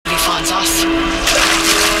finds us.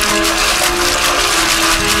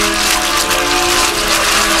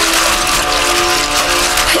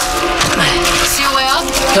 See a way out?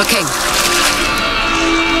 Looking.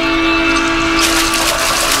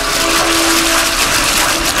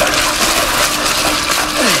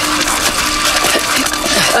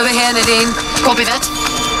 Over here, Nadine. Copy that.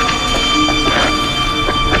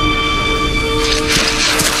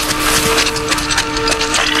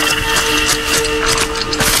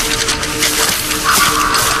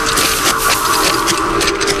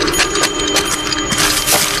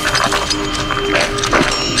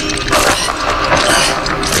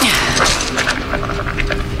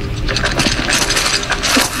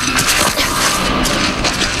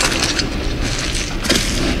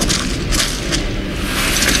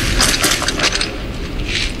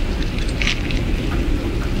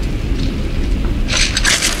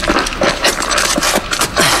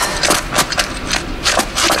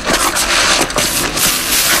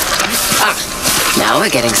 Now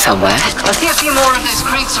we're getting somewhere. I see a few more of those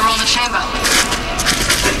crates around the chamber.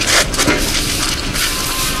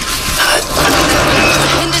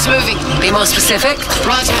 Hinder's moving. Be more specific.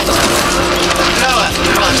 Right hand. Lower.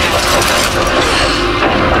 Right hand.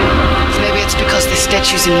 Maybe it's because this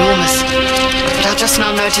statue's enormous. But I just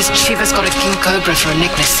now noticed Shiva's got a king cobra for a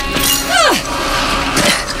necklace.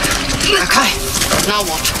 Okay, now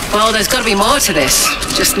what? Well, there's got to be more to this.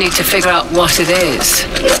 Just need to figure out what it is.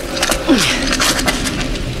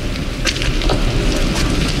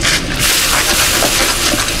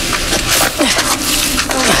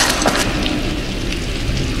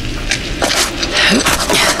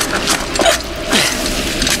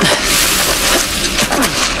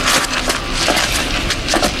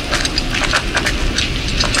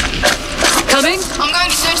 Coming? I'm going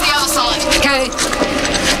to search the other side. Okay.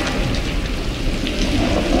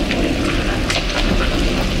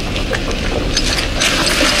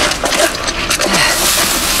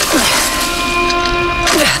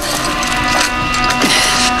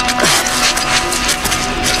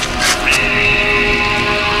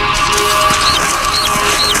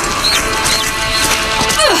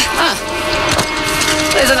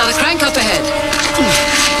 There's another crank up ahead.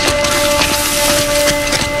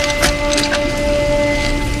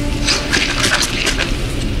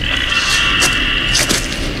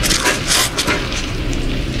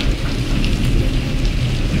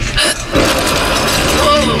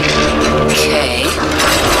 Okay.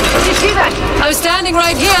 Did you see that? I'm standing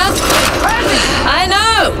right here. I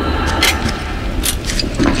know.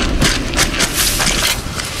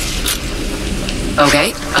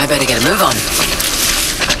 Okay, I better get a move on.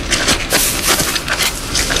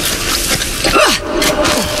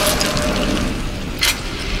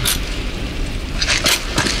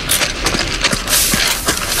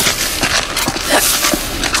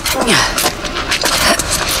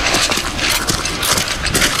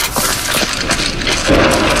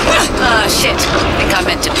 Ah, shit. I think I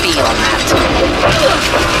meant to be on that.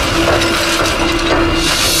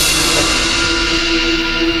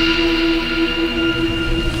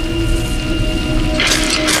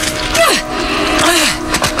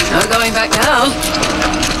 No going back now.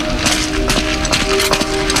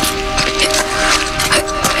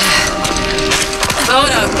 Oh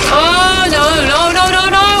no. Oh no, no, no, no,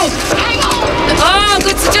 no! Hang on! Oh,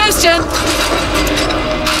 good suggestion.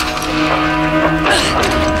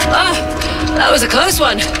 That was a close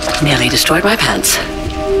one. Nearly destroyed my pants.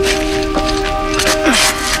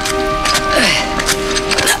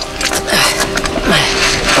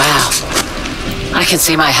 Wow. I can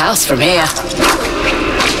see my house from here.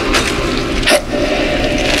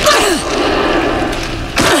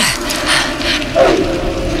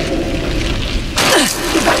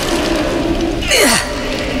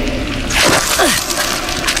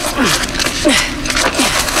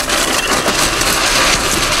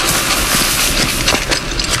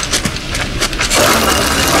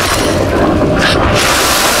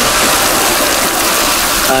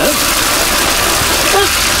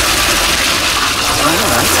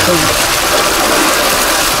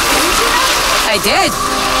 I did.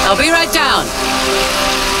 I'll be right down.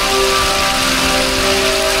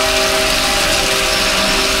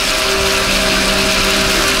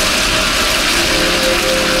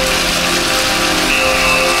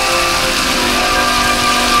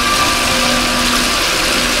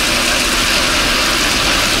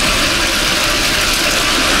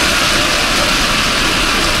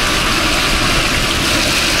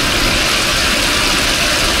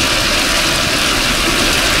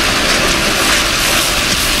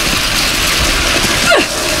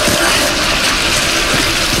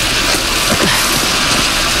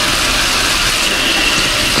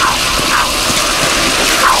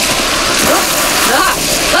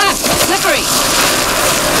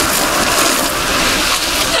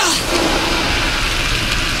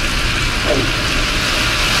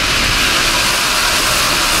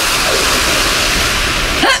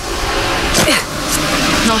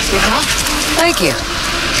 Sweetheart. Thank you.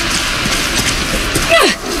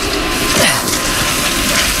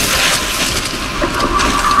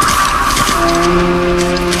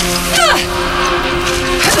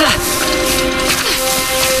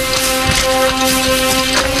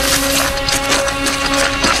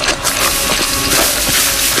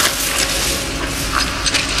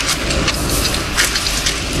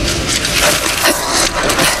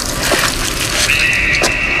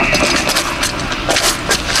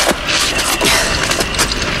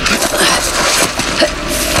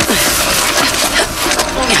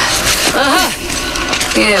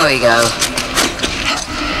 Here we go.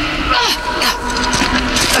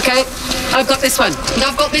 Okay, I've got this one. And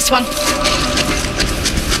I've got this one.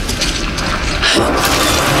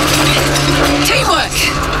 Teamwork!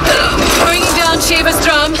 Bringing down Shiva's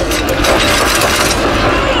drum.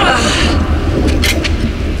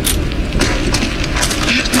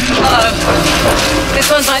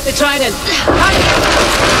 This one's like the trident.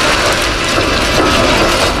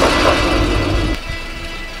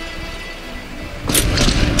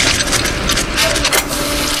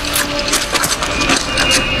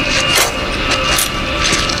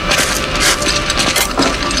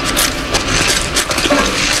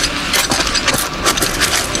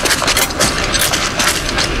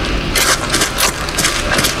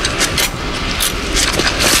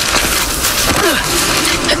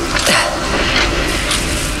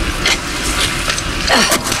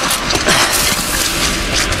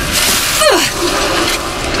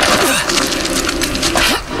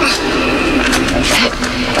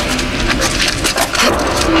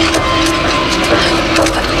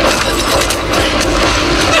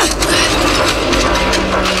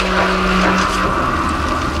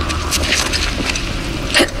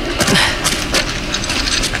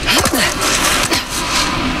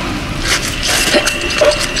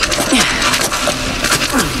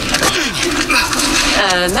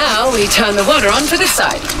 And now we turn the water on for this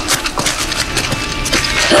side.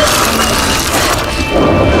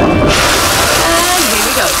 And here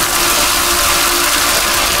we go.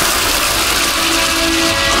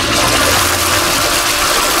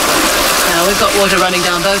 Now we've got water running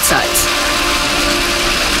down both sides.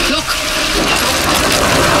 Look.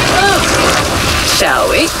 Oh. Shall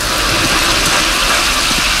we?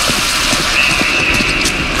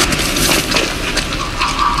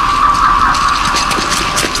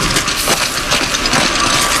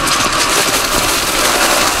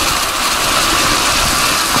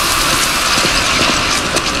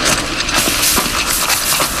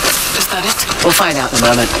 We'll find out in a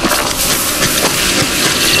moment.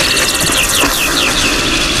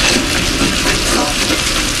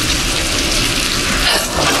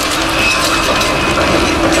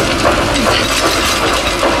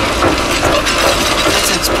 That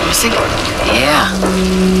sounds promising. Yeah.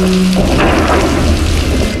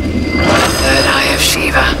 Third eye of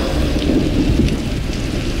Shiva.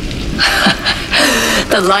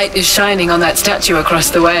 The light is shining on that statue across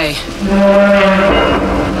the way.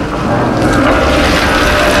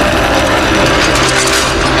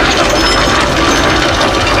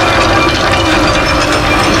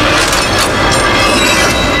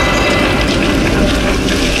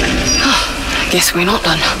 Guess we're not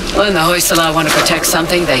done. When the Hoysala want to protect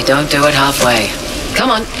something, they don't do it halfway. Come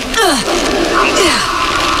on.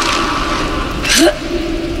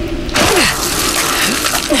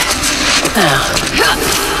 Now,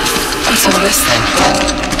 what's all this then?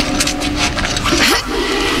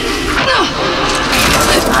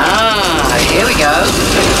 Ah, here we go.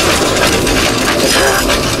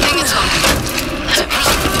 Hang it on.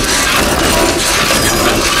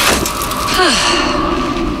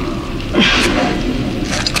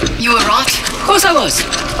 You were right. Of course I was.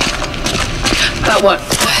 About what?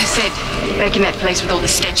 What I said. Back in that place with all the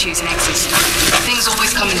statues and axes. Things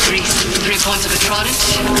always come in threes. 3 points of a trident,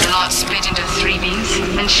 the light split into 3 beams,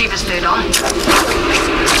 and Shiva's third eye.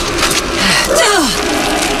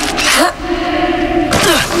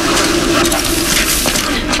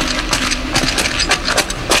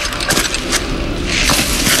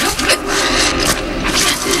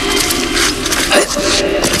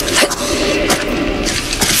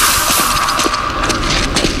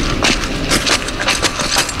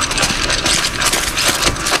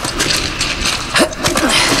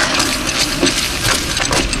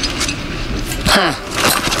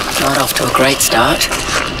 Not off to a great start.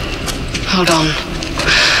 Hold on.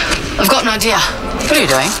 I've got an idea. What are you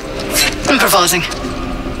doing? Improvising.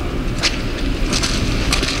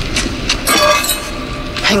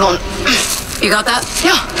 Hang on. You got that?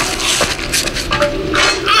 Yeah.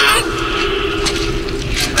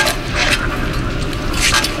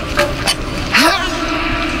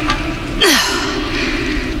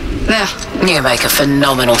 You make a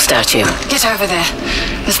phenomenal statue. Get over there.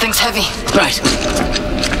 This thing's heavy. Right.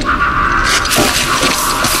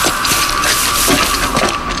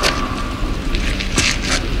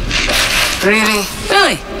 Really?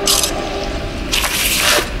 Really?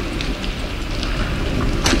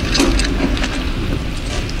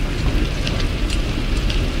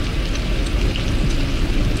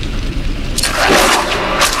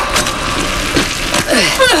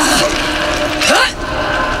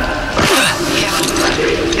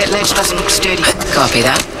 That ledge doesn't look sturdy. Copy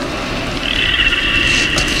that.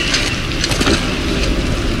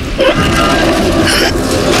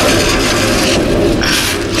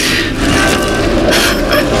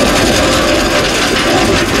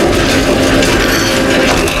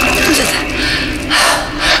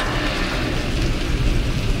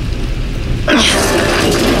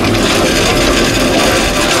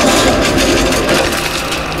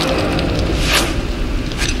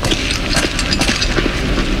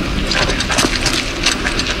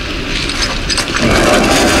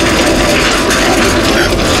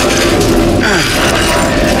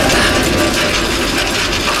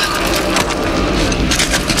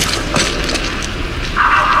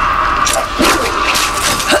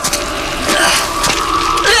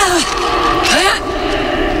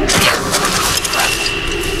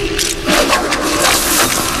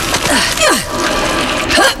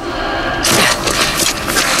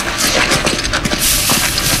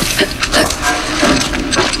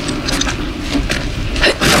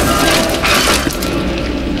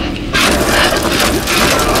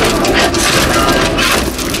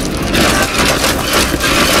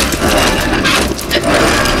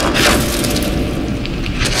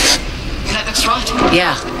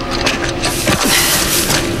 Yeah.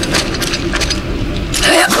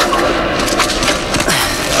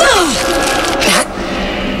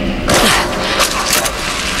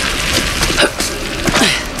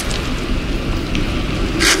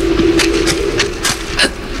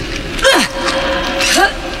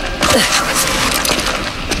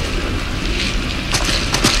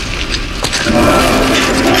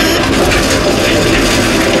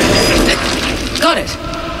 Got it.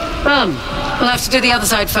 We'll have to do the other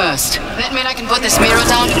side first. That mean I can put this mirror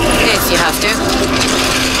down? If you have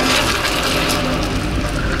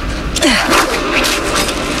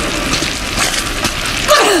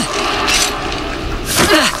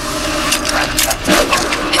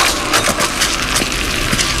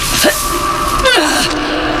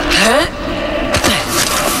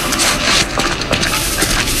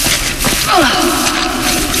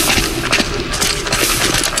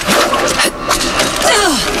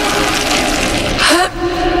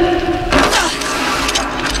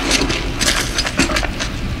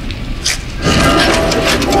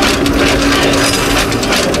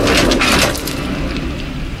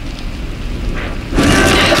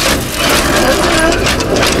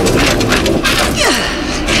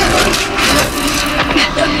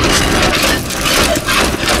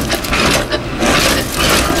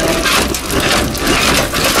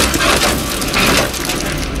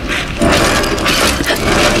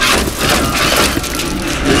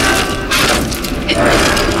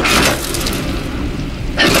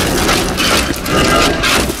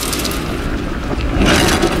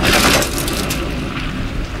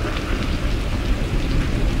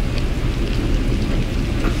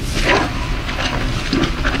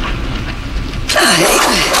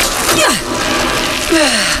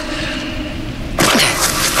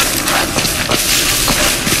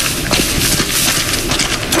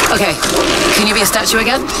Okay, can you be a statue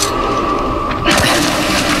again?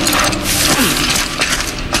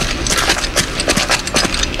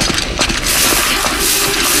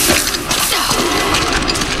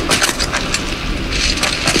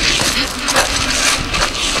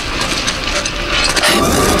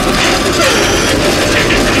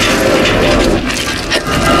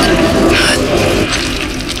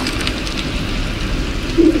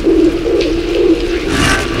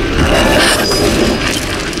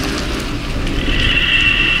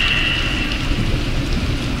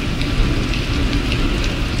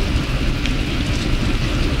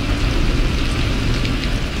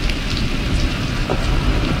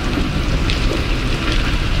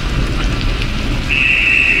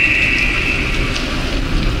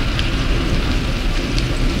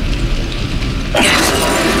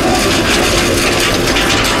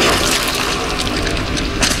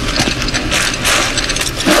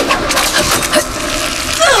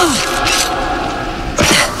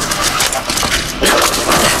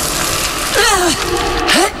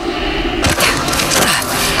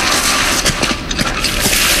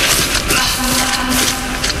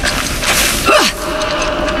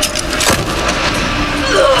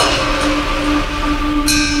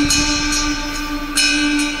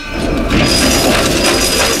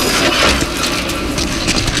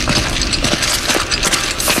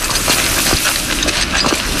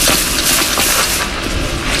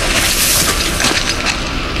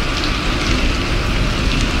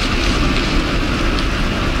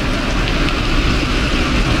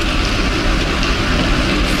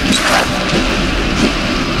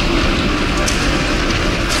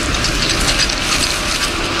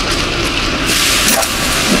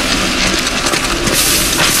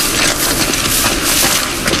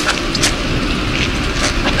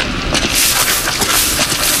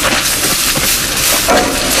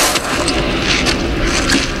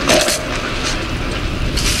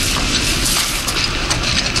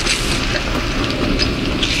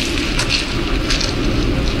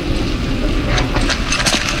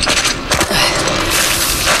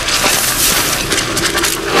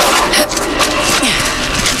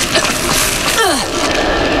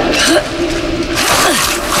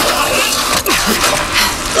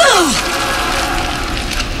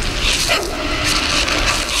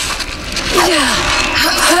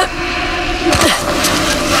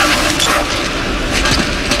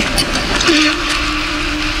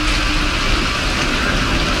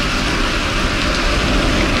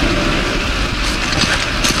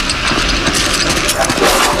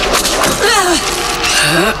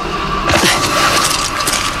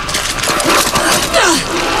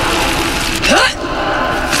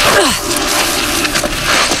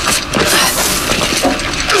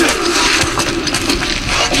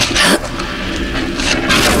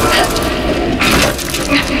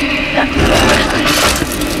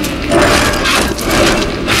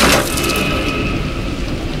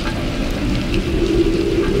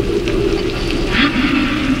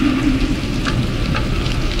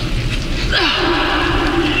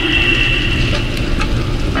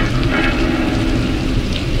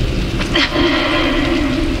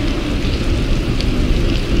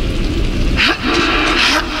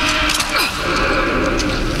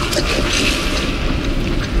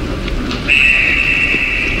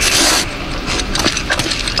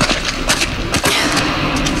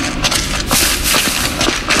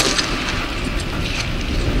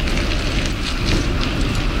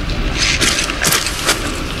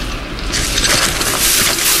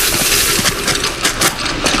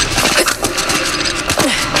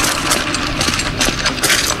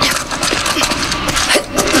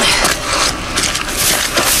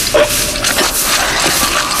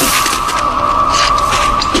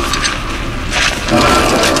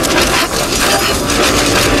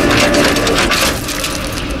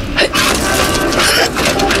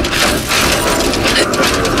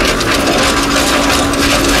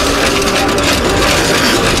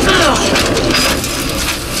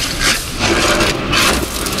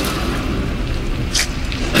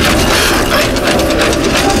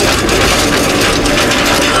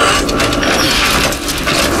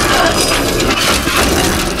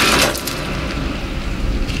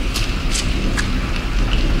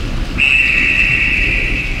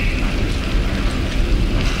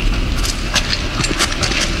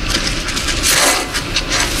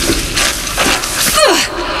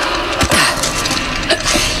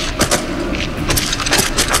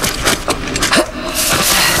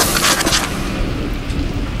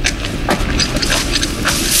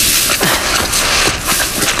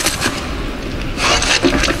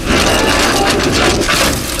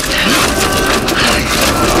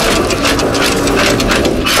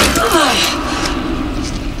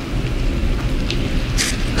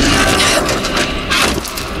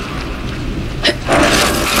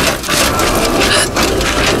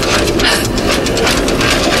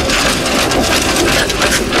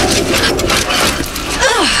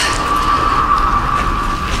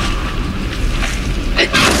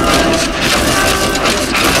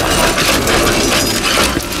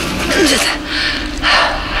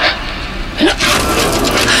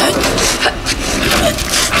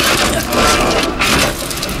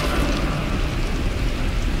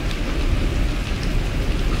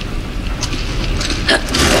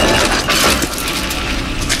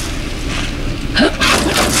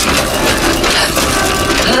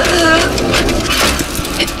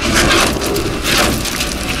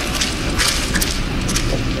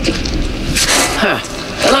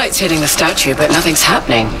 The light's hitting the statue, but nothing's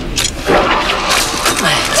happening.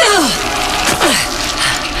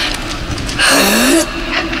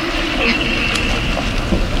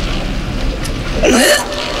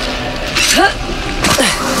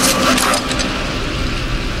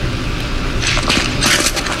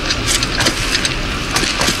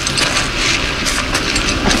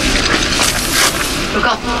 Look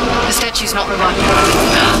up. The statue's not reviving.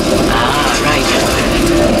 Right.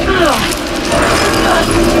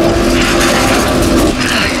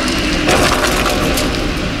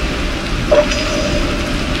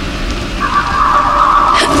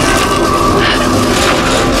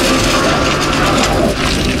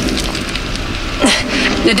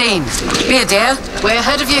 Nadine, be a dear. Way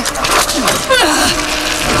ahead of you.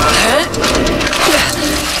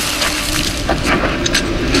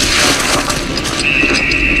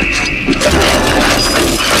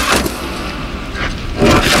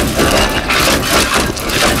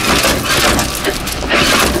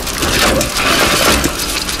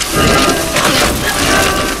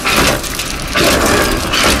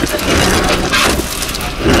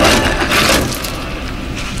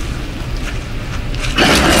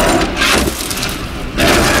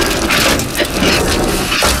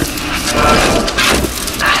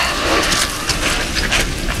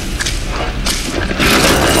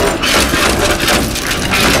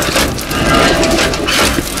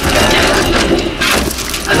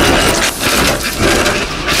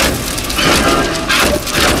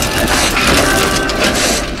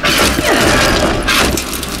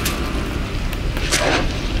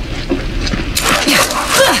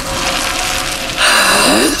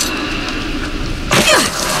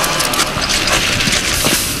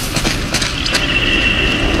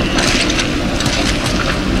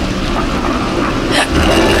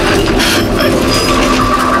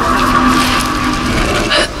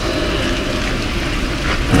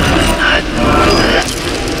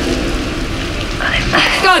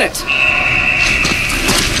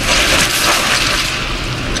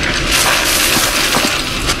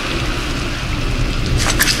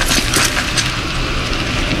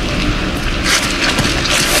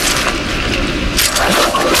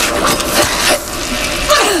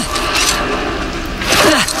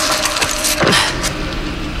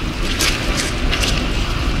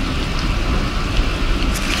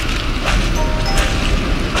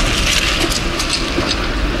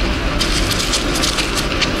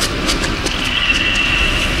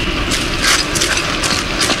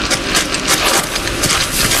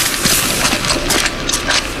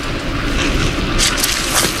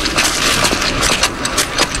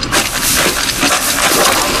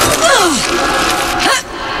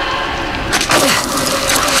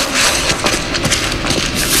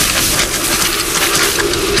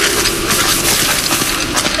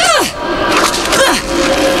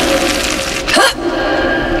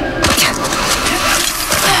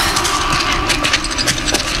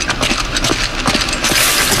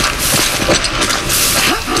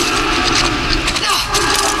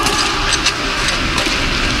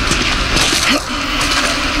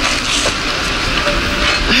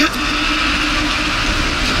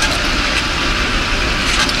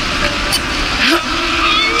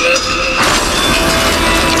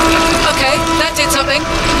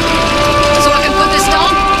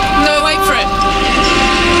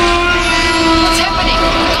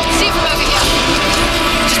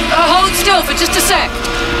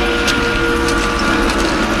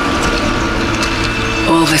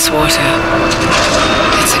 this water.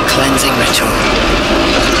 It's a cleansing ritual.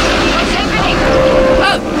 What's happening?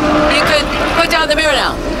 Oh, you could put down the mirror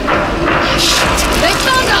now. They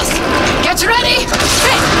found us! Get ready!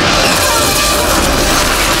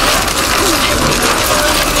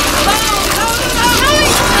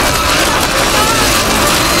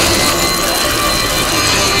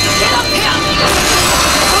 Get up here!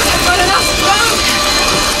 Oh, they've got enough smoke!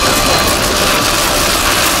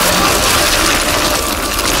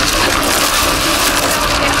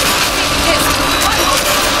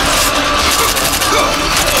 Yes.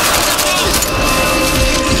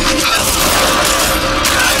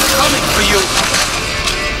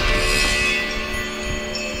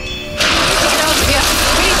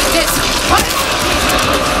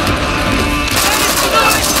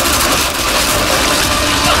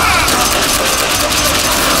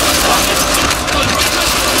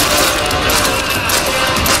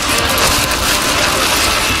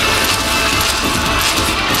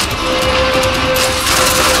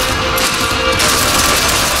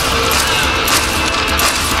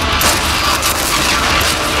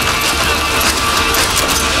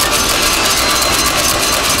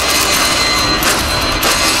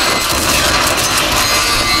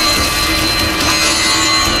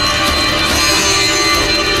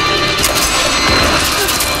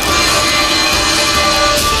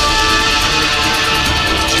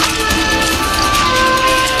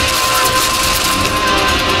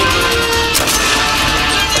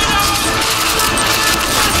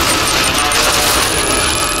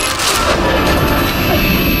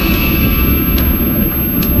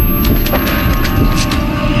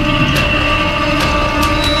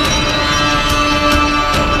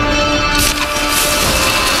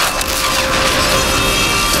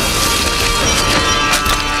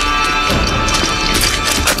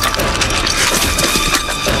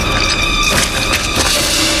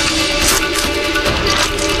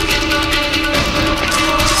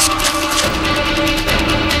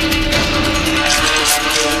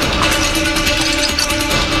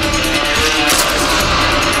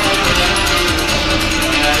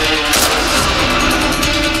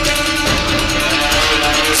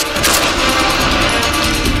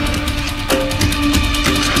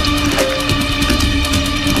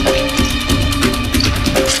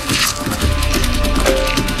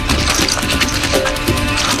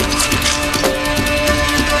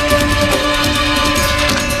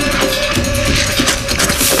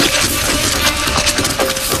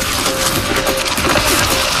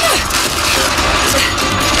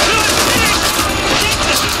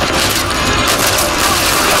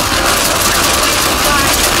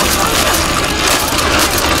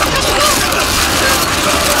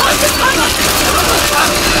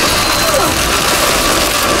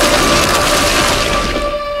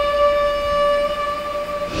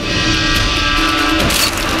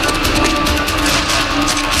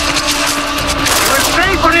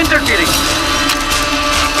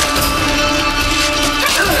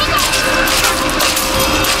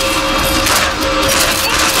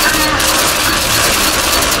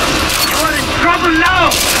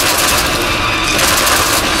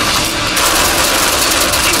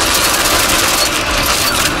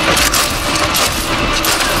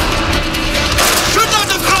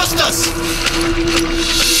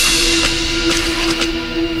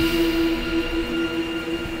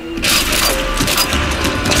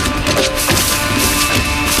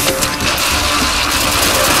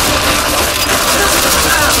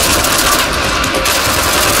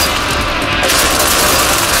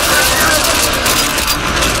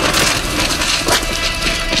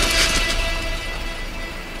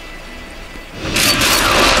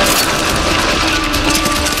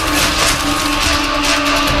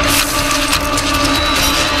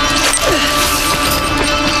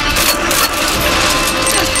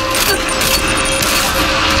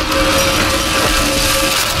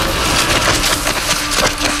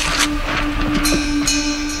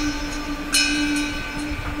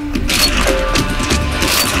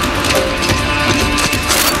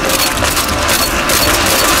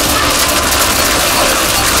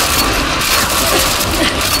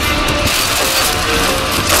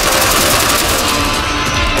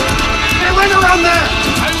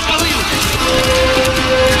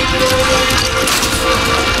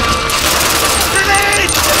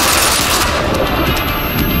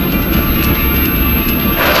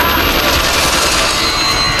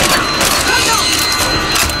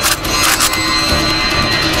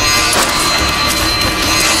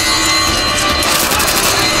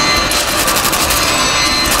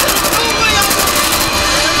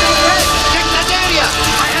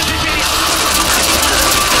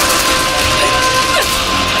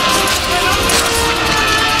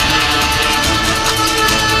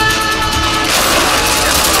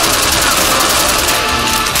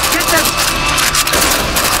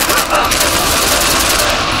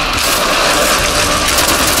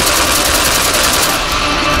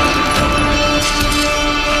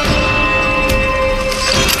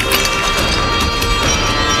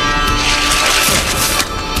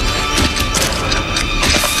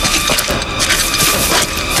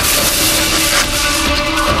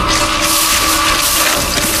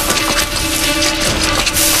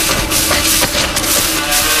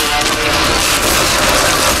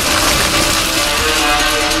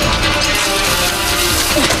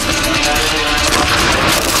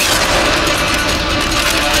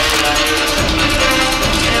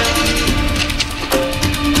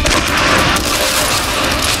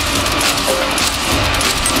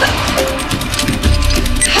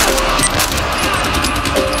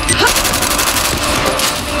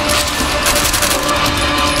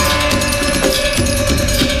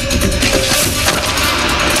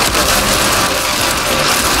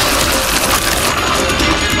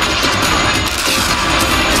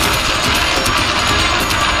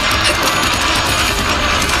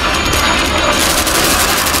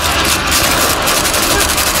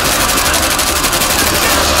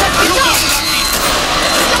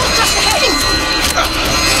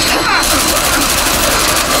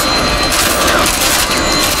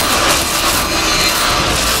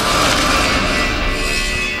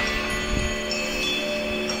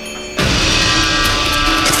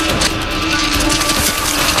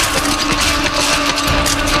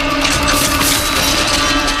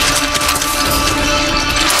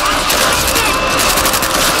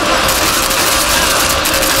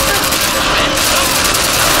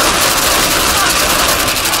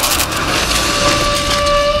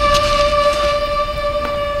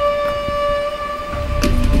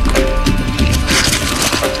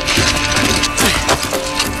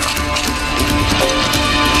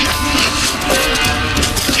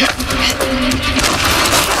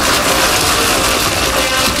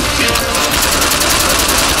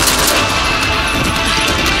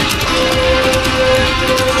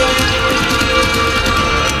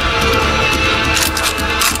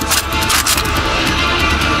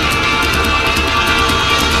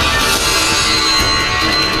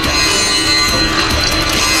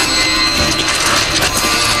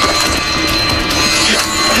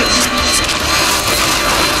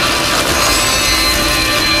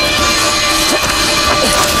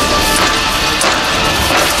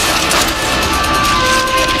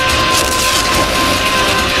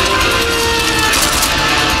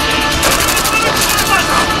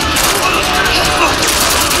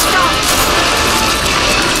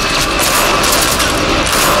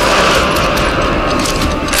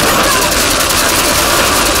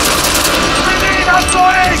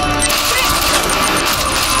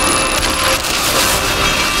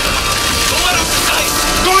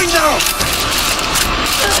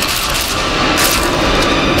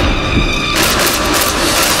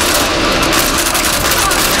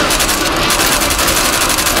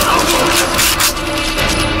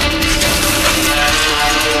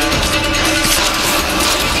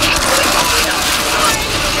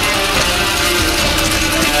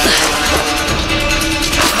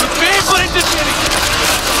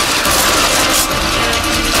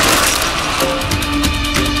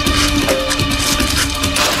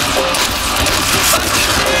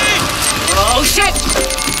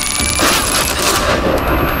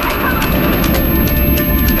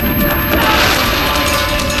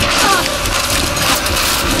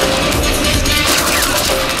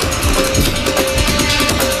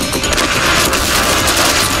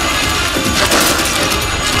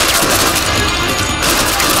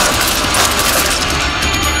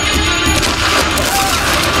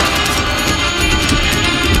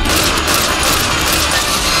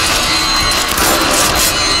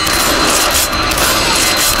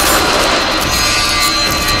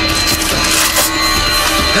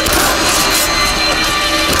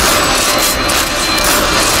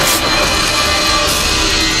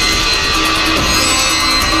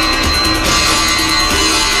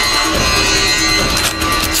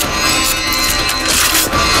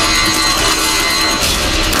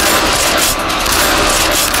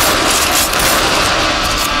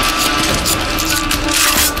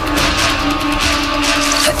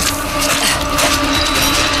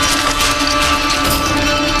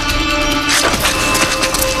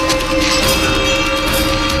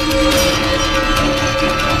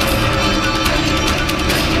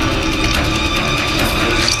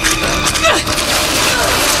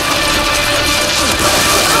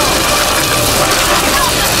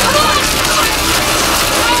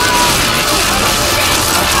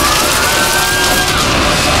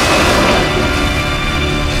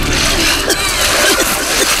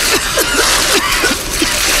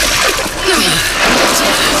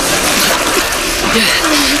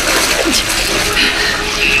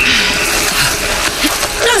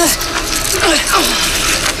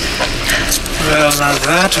 Well, now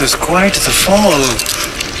that was quite the fall.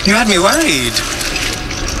 You had me worried.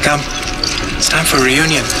 Come, it's time for a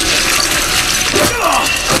reunion.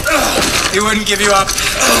 He wouldn't give you up,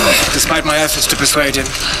 despite my efforts to persuade him.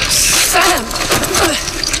 Sam!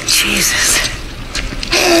 Jesus.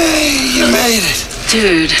 Hey, you made it.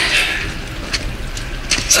 Dude.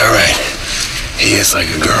 It's all right. He is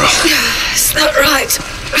like a girl. Is that right?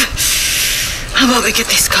 How about we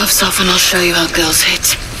get these cuffs off and I'll show you how girls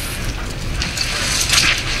hit.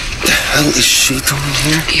 The hell is she doing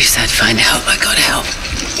here? You said find help, I gotta help.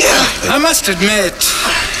 Yeah. I must admit,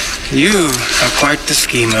 you are quite the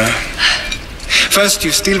schemer. First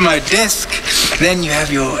you steal my desk, then you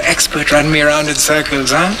have your expert run me around in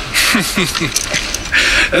circles, huh?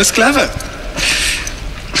 That's clever.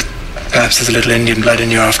 Perhaps there's a little Indian blood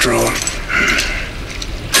in you after all.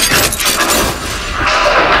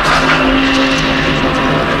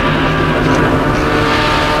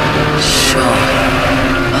 Sure.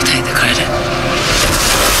 I'll take the credit.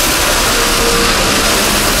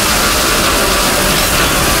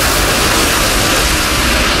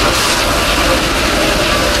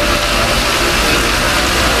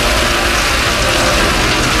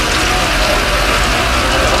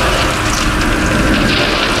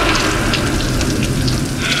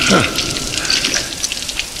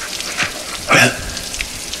 Well,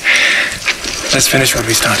 let's finish what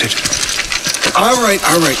we started. All right,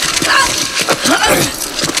 all right.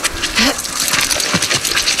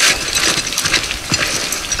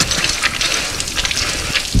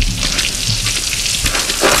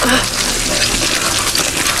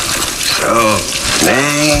 So,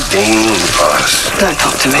 Nadine Boss. Don't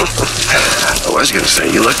talk to me. I was gonna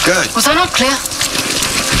say, you look good. Was I not clear?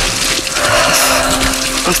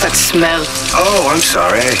 What's that smell? Oh, I'm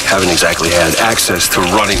sorry. I haven't exactly had access to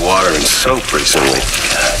running water and soap recently.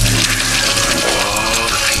 All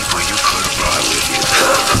the people you could have brought with you.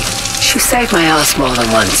 She saved my ass more than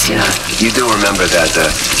once, you know. You do remember that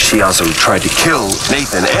she also tried to kill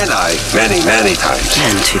Nathan and I many, many times.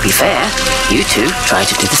 And to be fair, you two tried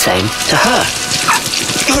to do the same to her.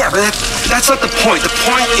 Yeah, but that's not the point. The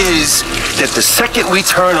point is that the second we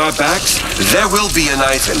turn our backs, there will be a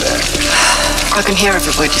knife in there. I can hear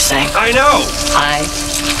every word you're saying. I know. I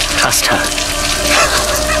trust her.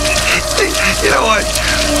 You know what?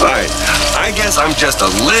 Fine. I guess I'm just a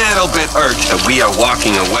little bit irked that we are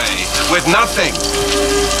walking away with nothing.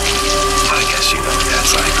 I guess you know what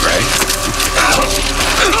that's like, right?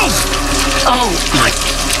 Oh, my...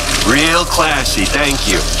 Real classy, thank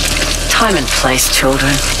you. Time and place,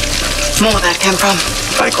 children. More where that came from.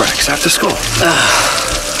 Bike racks after school.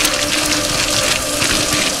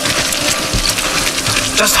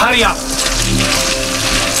 Just hurry up.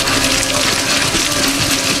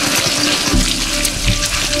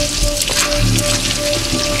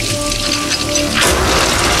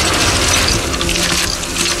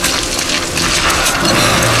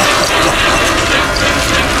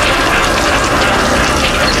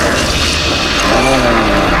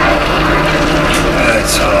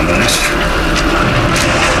 That's ominous.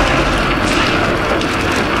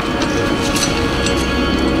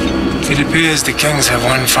 It appears the Kings have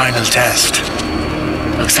one final test.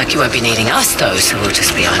 Looks like you won't be needing us, though, so we'll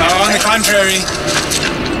just be on. On the contrary.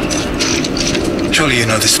 Surely you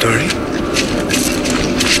know the story.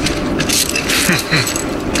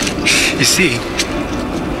 You see,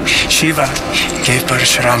 Shiva gave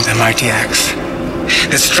Parashuram the mighty axe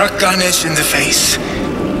that struck Ganesh in the face,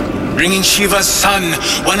 bringing Shiva's son,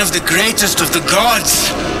 one of the greatest of the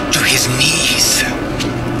gods, to his knees.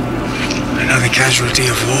 Another casualty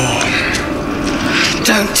of war.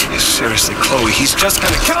 Don't. Seriously, Chloe, he's just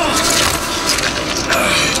gonna kill us.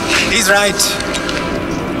 He's right.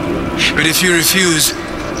 But if you refuse,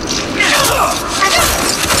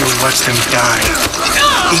 you will watch them die,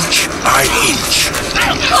 inch by inch.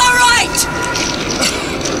 All right!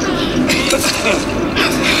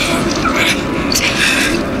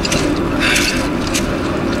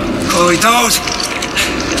 Chloe, don't!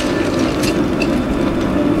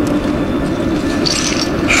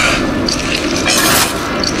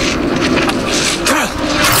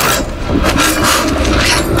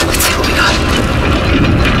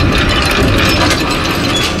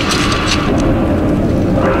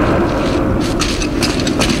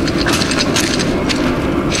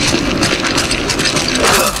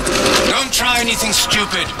 Anything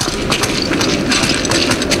stupid.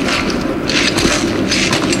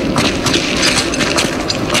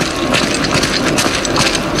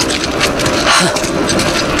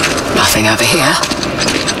 Nothing over here.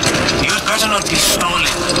 You'd better not be stolen.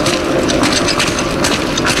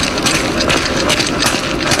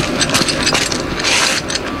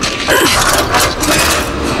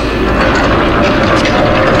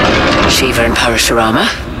 Parashurama.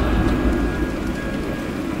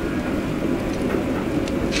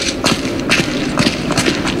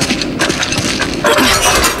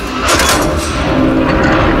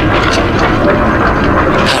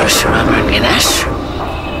 Parashurama and Ganesh.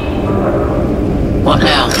 What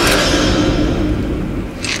now?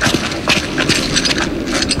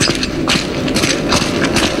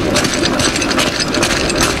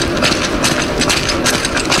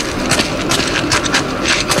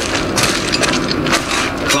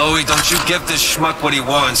 Chloe, don't you give this schmuck what he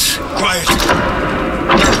wants. Quiet.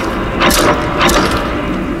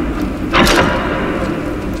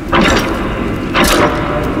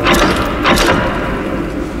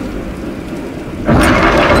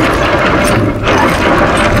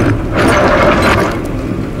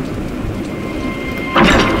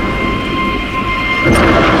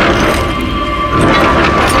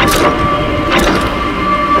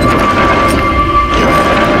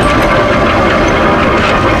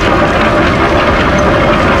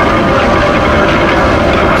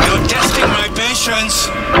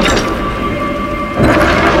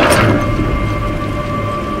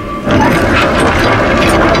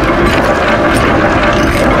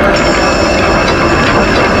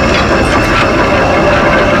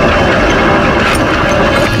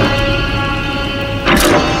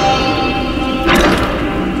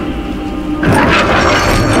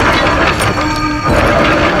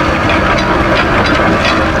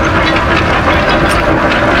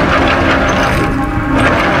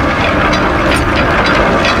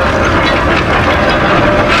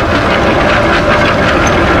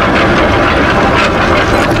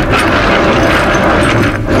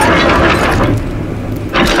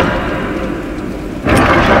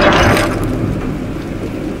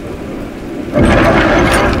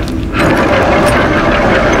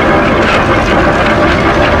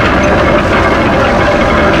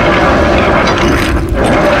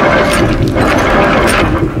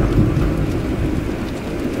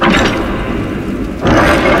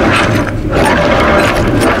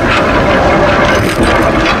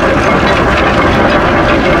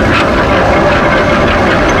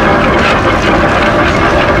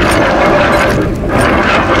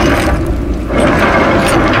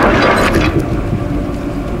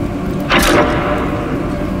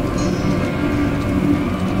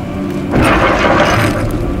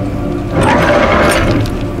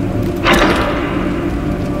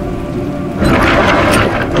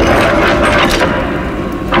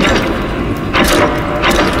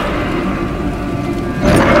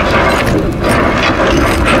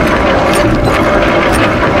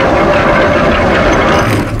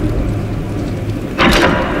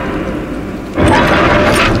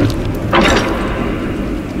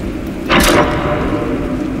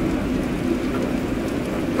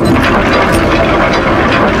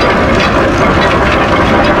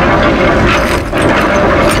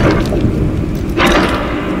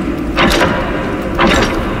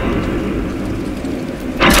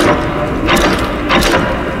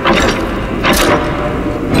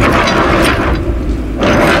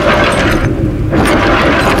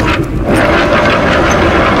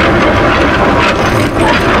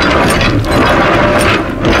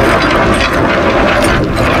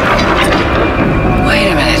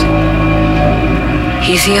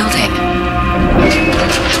 He's yielding.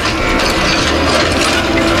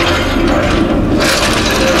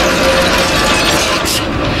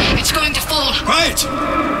 It's going to fall. Quiet!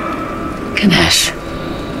 Ganesh,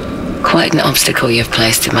 quite an obstacle you've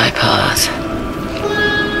placed in my path.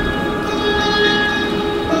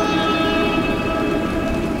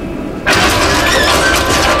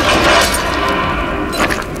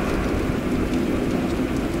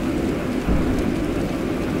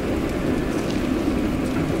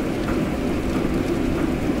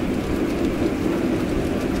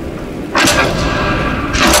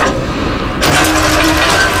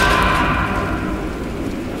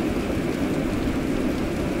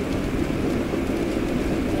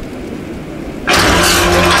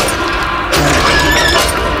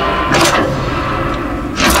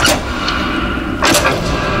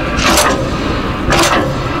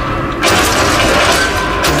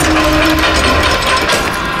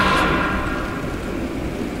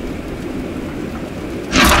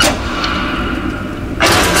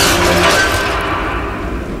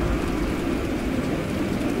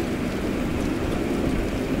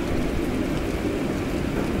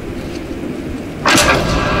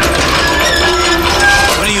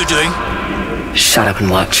 Doing? Shut up and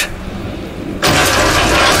watch.